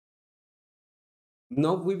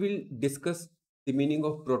Now we will discuss the meaning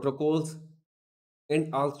of protocols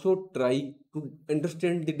and also try to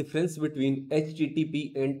understand the difference between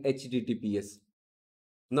HTTP and HTTPS.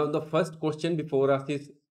 Now the first question before us is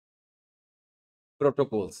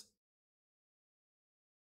protocols.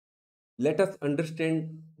 Let us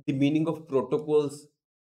understand the meaning of protocols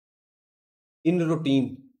in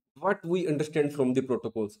routine. What we understand from the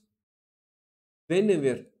protocols.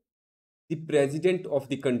 Whenever the president of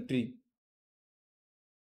the country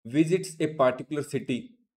visits a particular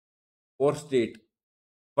city or state,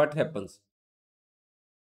 what happens?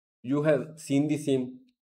 You have seen the same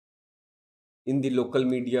in the local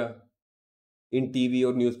media, in TV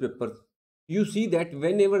or newspapers. You see that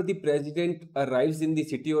whenever the president arrives in the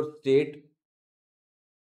city or state,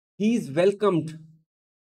 he is welcomed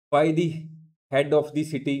by the head of the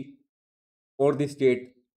city or the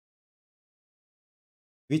state,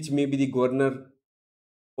 which may be the governor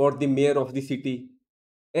or the mayor of the city,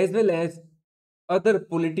 as well as other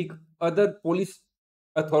police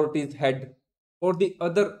authorities head or the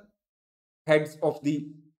other heads of the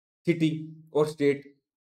city or state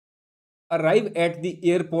arrive at the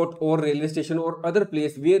airport or railway station or other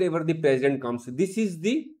place wherever the president comes. This is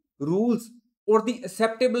the rules or the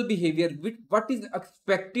acceptable behavior with what is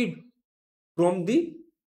expected from the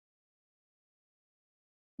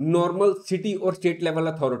normal city or state level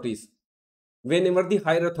authorities whenever the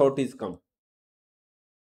higher authorities come.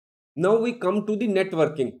 Now we come to the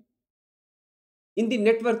networking. In the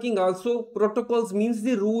networking also, protocols means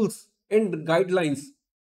the rules and guidelines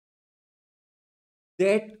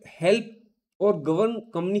that help or govern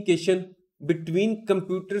communication between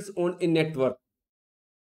computers on a network.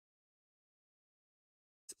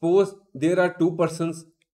 Suppose there are two persons,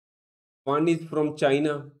 one is from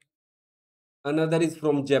China, another is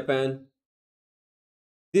from Japan.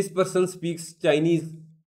 This person speaks Chinese,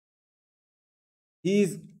 he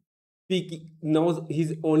is speaking knows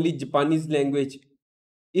his only Japanese language.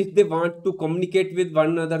 If they want to communicate with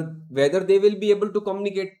one another, whether they will be able to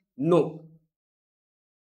communicate? No.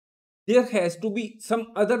 There has to be some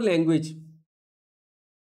other language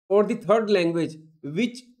or the third language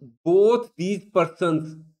which both these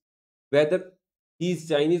persons, whether he is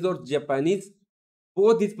Chinese or Japanese,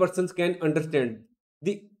 both these persons can understand.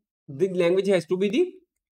 The language has to be the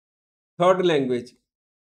third language,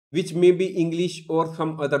 which may be English or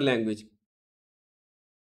some other language.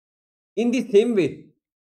 In the same way,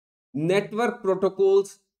 network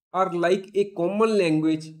protocols are like a common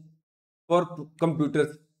language for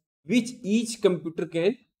computers, which each computer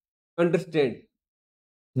can understand.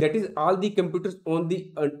 That is, all the computers on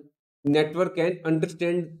the network can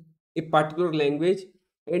understand a particular language,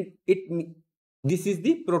 and this is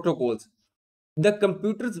the protocols. The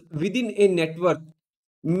computers within a network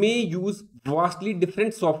may use vastly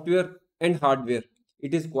different software and hardware.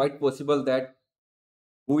 It is quite possible that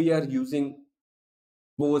we are using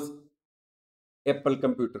both Apple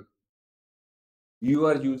computer, you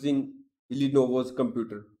are using Lenovo's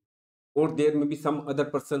computer, or there may be some other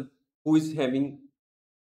person who is having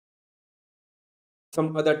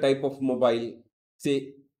some other type of mobile,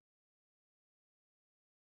 say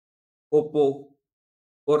Oppo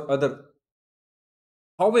or other.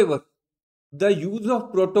 However, the use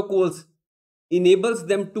of protocols enables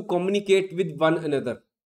them to communicate with one another.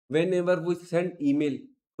 Whenever we send email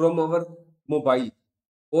from our mobile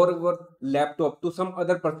or our laptop to some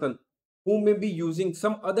other person who may be using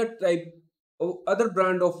some other type or other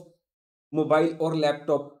brand of mobile or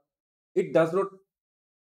laptop, it does not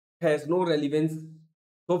has no relevance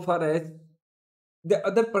so far as the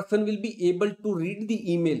other person will be able to read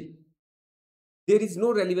the email. There is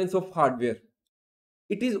no relevance of hardware.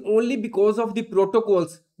 It is only because of the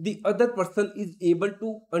protocols the other person is able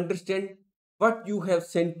to understand what you have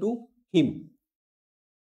sent to him.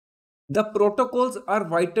 The protocols are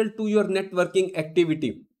vital to your networking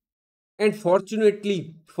activity, and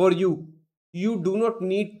fortunately for you, you do not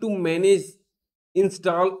need to manage,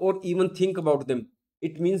 install, or even think about them.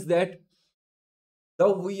 It means that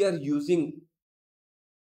though we are using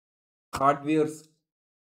hardwares,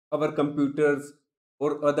 our computers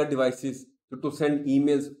or other devices to send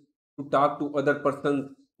emails, to talk to other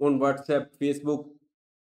persons on WhatsApp, Facebook,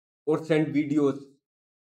 or send videos,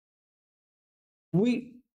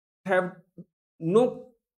 we have no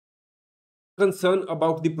concern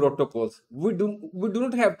about the protocols. We do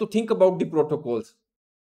not have to think about the protocols.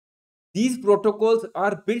 These protocols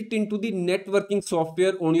are built into the networking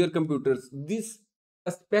software on your computers. This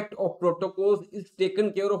aspect of protocols is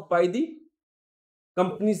taken care of by the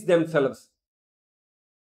companies themselves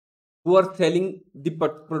who are selling the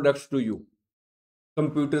products to you,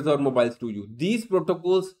 computers or mobiles to you. These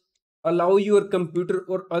protocols allow your computer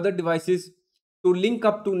or other devices to link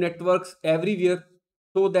up to networks everywhere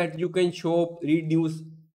so that you can shop, read news,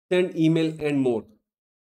 send email, and more.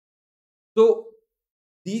 So,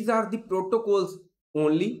 these are the protocols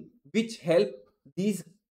only which help these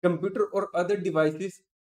computer or other devices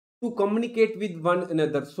to communicate with one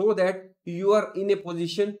another so that you are in a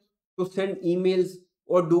position to send emails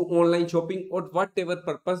or do online shopping or whatever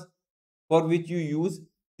purpose for which you use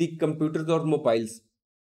the computers or mobiles.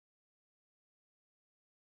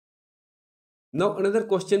 Now, another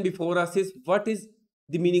question before us is what is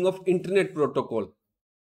the meaning of Internet Protocol?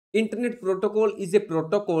 Internet Protocol is a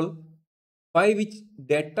protocol by which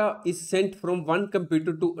data is sent from one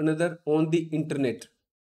computer to another on the internet.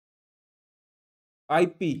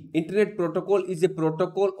 IP, Internet Protocol, is a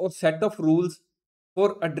protocol or set of rules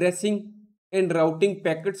for addressing and routing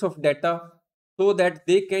packets of data so that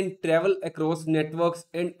they can travel across networks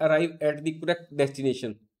and arrive at the correct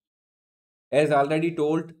destination. As already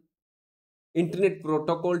told, Internet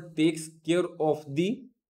Protocol takes care of the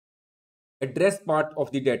address part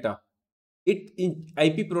of the data.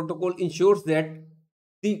 IP protocol ensures that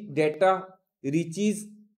the data reaches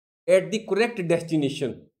at the correct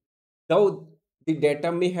destination. Though the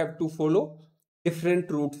data may have to follow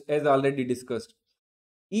different routes as already discussed.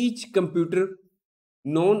 Each computer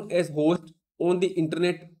known as host on the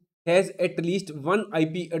internet has at least one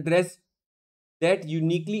IP address that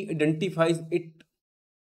uniquely identifies it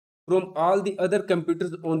from all the other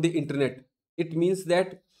computers on the internet. It means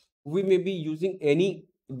that we may be using any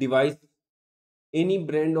device, any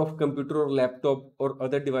brand of computer or laptop or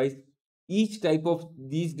other device. Each type of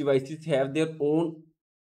these devices have their own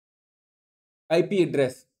IP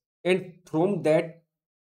address, and from that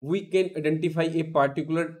we can identify a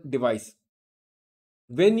particular device.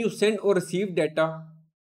 When you send or receive data,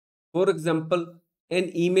 for example,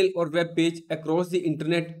 an email or web page across the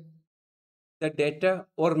internet, the data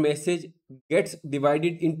or message gets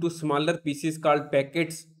divided into smaller pieces called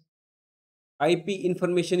packets. IP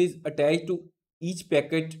information is attached to each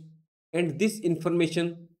packet, and this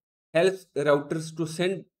information helps routers to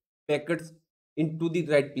send packets into the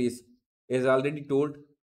right place. As already told,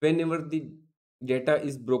 whenever the data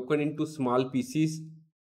is broken into small pieces,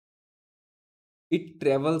 it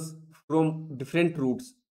travels from different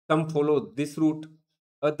routes. Some follow this route,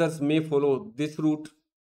 others may follow this route,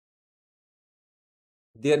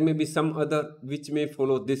 there may be some other which may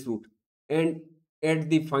follow this route, and at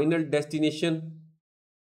the final destination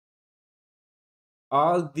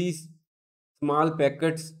all these small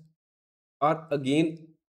packets are again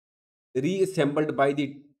reassembled by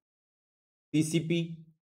the TCP,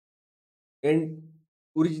 and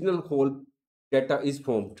original whole data is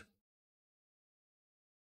formed.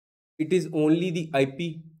 It is only the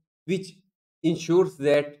IP which ensures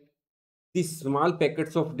that these small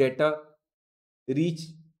packets of data reach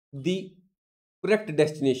the correct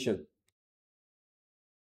destination.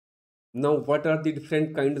 Now, what are the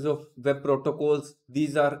different kinds of web protocols?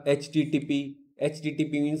 These are HTTP.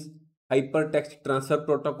 HTTP means Hypertext Transfer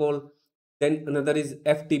Protocol. Then another is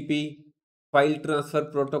FTP, File Transfer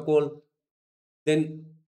Protocol. Then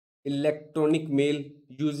electronic mail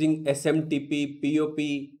using SMTP, POP,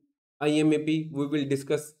 IMAP. We will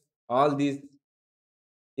discuss all these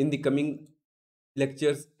in the coming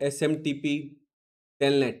lectures. SMTP,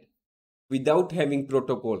 Telnet, without having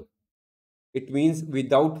protocol. It means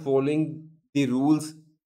without following the rules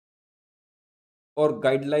or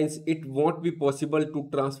guidelines, it won't be possible to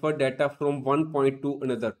transfer data from one point to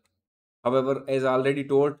another. However, as already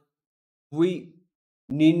told, we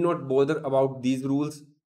need not bother about these rules.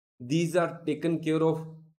 These are taken care of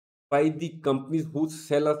by the companies who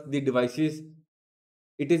sell us the devices.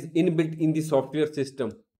 It is inbuilt in the software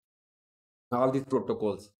system. All these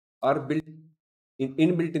protocols are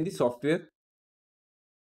inbuilt in the software.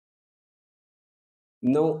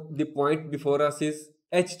 Now, the point before us is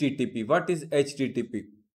HTTP. What is HTTP?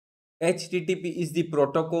 HTTP is the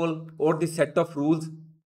protocol or the set of rules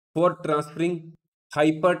for transferring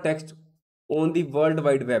hypertext on the World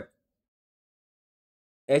Wide Web.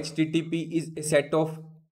 HTTP is a set of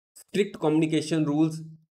strict communication rules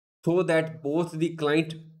so that both the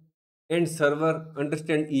client and server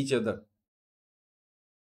understand each other.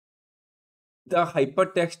 The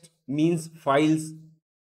hypertext means files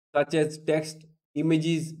such as text,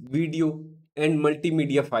 images, video, and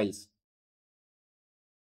multimedia files.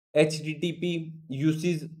 HTTP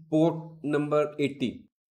uses port number 80.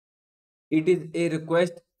 It is a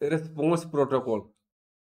request response protocol.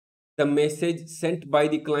 The message sent by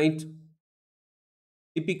the client,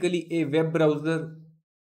 typically a web browser,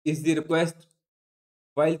 is the request,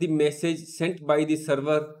 while the message sent by the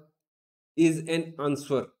server is an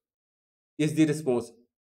answer. is the response.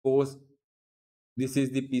 Suppose this is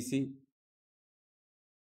the PC,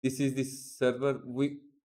 this is the server,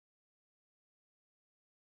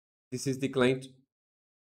 this is the client.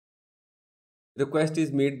 Request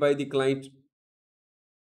is made by the client.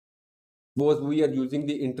 Suppose we are using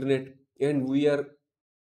the internet and we are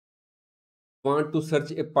want to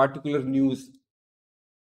search a particular news.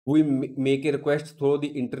 We make a request through the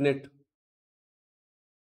internet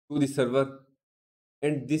to the server,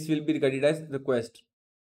 and this will be regarded as request,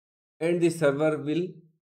 and the server will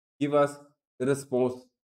give us the response.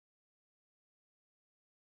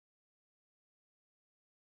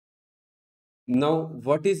 Now,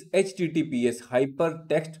 what is HTTPS?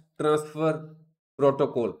 Hypertext Transfer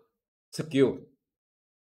Protocol. Secure.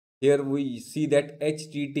 Here we see that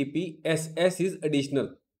HTTPS is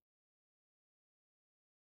additional.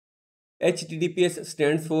 HTTPS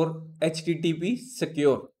stands for HTTP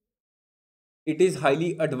Secure. It is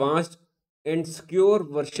highly advanced and secure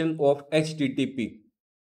version of HTTP.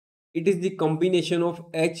 It is the combination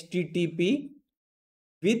of HTTP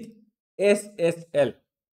with SSL.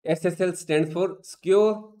 SSL stands for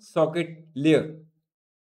Secure Socket Layer.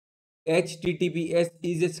 HTTPS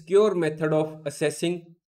is a secure method of accessing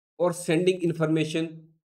or sending information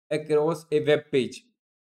across a web page.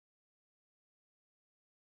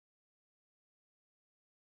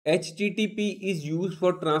 HTTP is used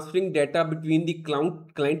for transferring data between the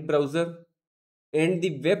client browser and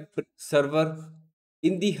the web server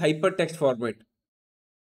in the hypertext format.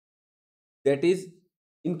 That is,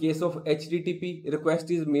 in case of HTTP, request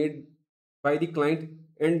is made by the client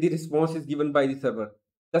and the response is given by the server.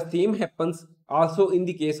 The same happens also in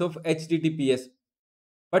the case of HTTPS.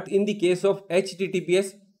 But in the case of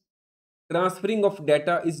HTTPS, transferring of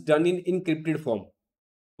data is done in encrypted form.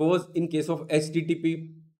 Suppose in case of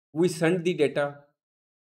HTTP, we send the data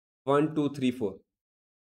 1, 2, 3, 4.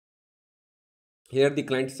 Here the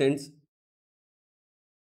client sends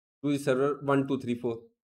to the server 1, 2, 3, 4.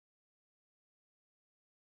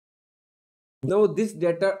 Now this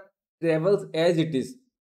data travels as it is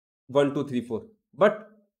 1, 2, 3, 4. But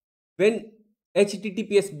when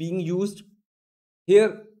HTTPS being used,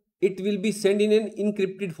 here it will be sent in an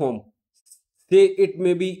encrypted form. Say it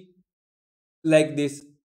may be like this: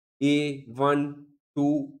 A1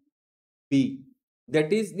 to B.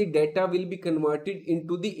 That is, the data will be converted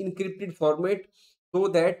into the encrypted format so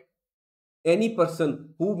that any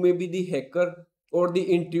person who may be the hacker or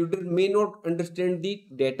the intruder may not understand the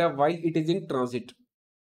data while it is in transit.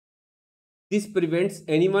 This prevents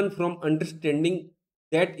anyone from understanding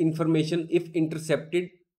that information if intercepted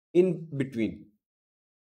in between.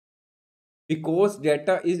 Because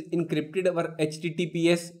data is encrypted over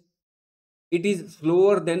HTTPS, it is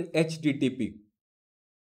slower than HTTP.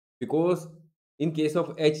 Because in case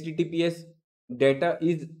of HTTPS, data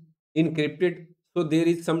is encrypted, so there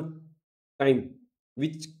is some time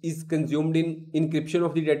which is consumed in encryption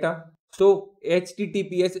of the data. So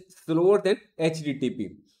HTTPS is slower than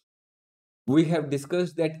HTTP. We have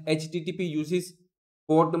discussed that HTTP uses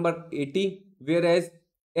port number 80, whereas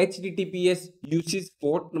HTTPS uses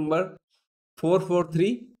port number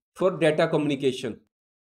 443 for data communication.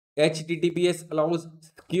 HTTPS allows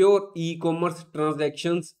secure e-commerce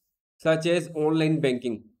transactions such as online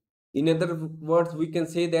banking. In other words, we can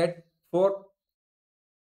say that for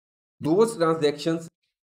those transactions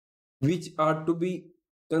which are to be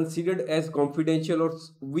considered as confidential or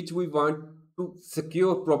which we want to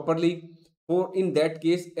secure properly, for in that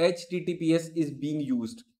case HTTPS is being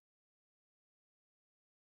used.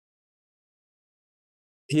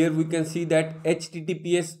 Here we can see that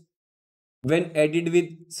HTTPS, when added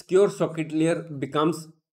with secure socket layer, becomes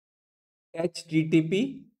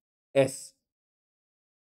HTTPS.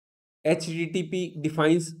 HTTP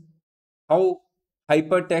defines how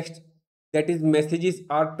hypertext, that is messages,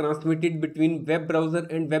 are transmitted between web browser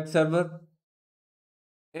and web server,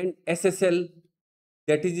 and SSL,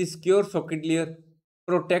 that is the secure socket layer,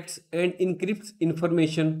 protects and encrypts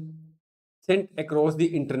information sent across the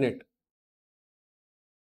internet.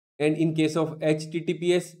 And in case of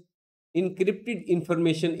HTTPS, encrypted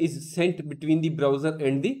information is sent between the browser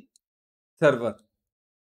and the server.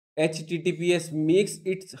 HTTPS makes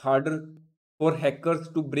it harder for hackers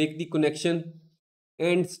to break the connection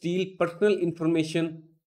and steal personal information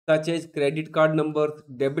such as credit card numbers,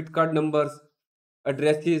 debit card numbers,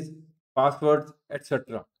 addresses, passwords,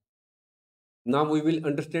 etc. Now we will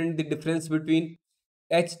understand the difference between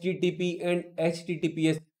HTTP and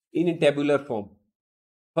HTTPS in a tabular form.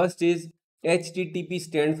 First is HTTP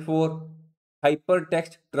stands for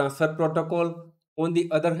Hypertext Transfer Protocol. On the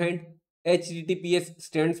other hand, HTTPS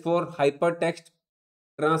stands for Hypertext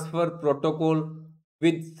Transfer Protocol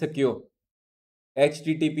with Secure.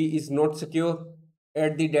 HTTP is not secure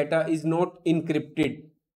and the data is not encrypted.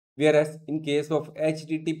 Whereas in case of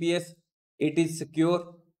HTTPS, it is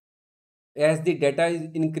secure as the data is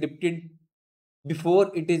encrypted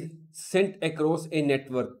before it is sent across a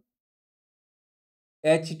network.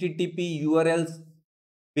 HTTP URLs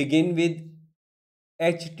begin with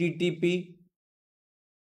HTTP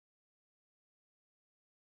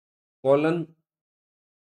colon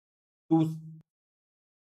 2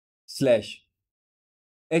 slash.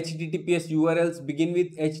 HTTPS URLs begin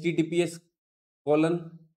with HTTPS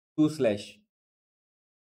colon 2 slash.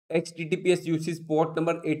 HTTPS uses port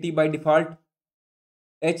number 80 by default.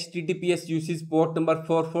 HTTPS uses port number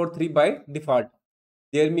 443 by default.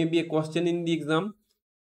 There may be a question in the exam.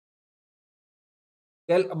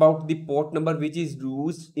 Tell about the port number which is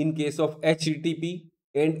used in case of HTTP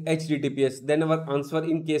and HTTPS. Then our answer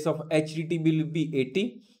in case of HTTP will be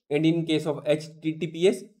 80 and in case of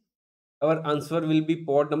HTTPS our answer will be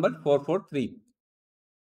port number 443.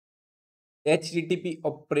 HTTP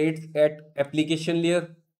operates at application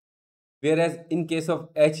layer, whereas in case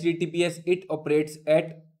of HTTPS it operates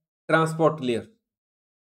at transport layer.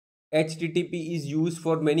 HTTP is used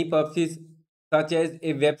for many purposes such as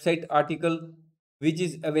a website article which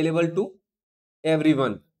is available to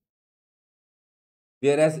everyone,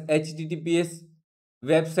 whereas HTTPS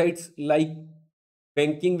websites like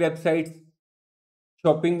banking websites,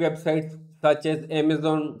 shopping websites such as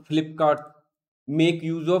Amazon, Flipkart make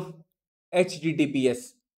use of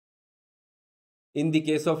HTTPS. In the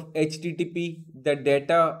case of HTTP, the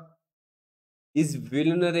data is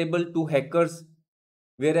vulnerable to hackers,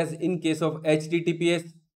 whereas in case of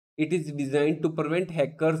HTTPS, it is designed to prevent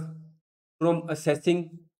hackers from accessing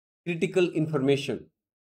critical information.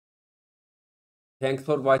 Thanks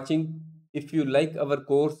for watching. If you like our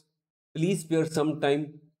course, please spare some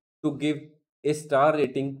time to give a star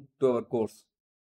rating to our course.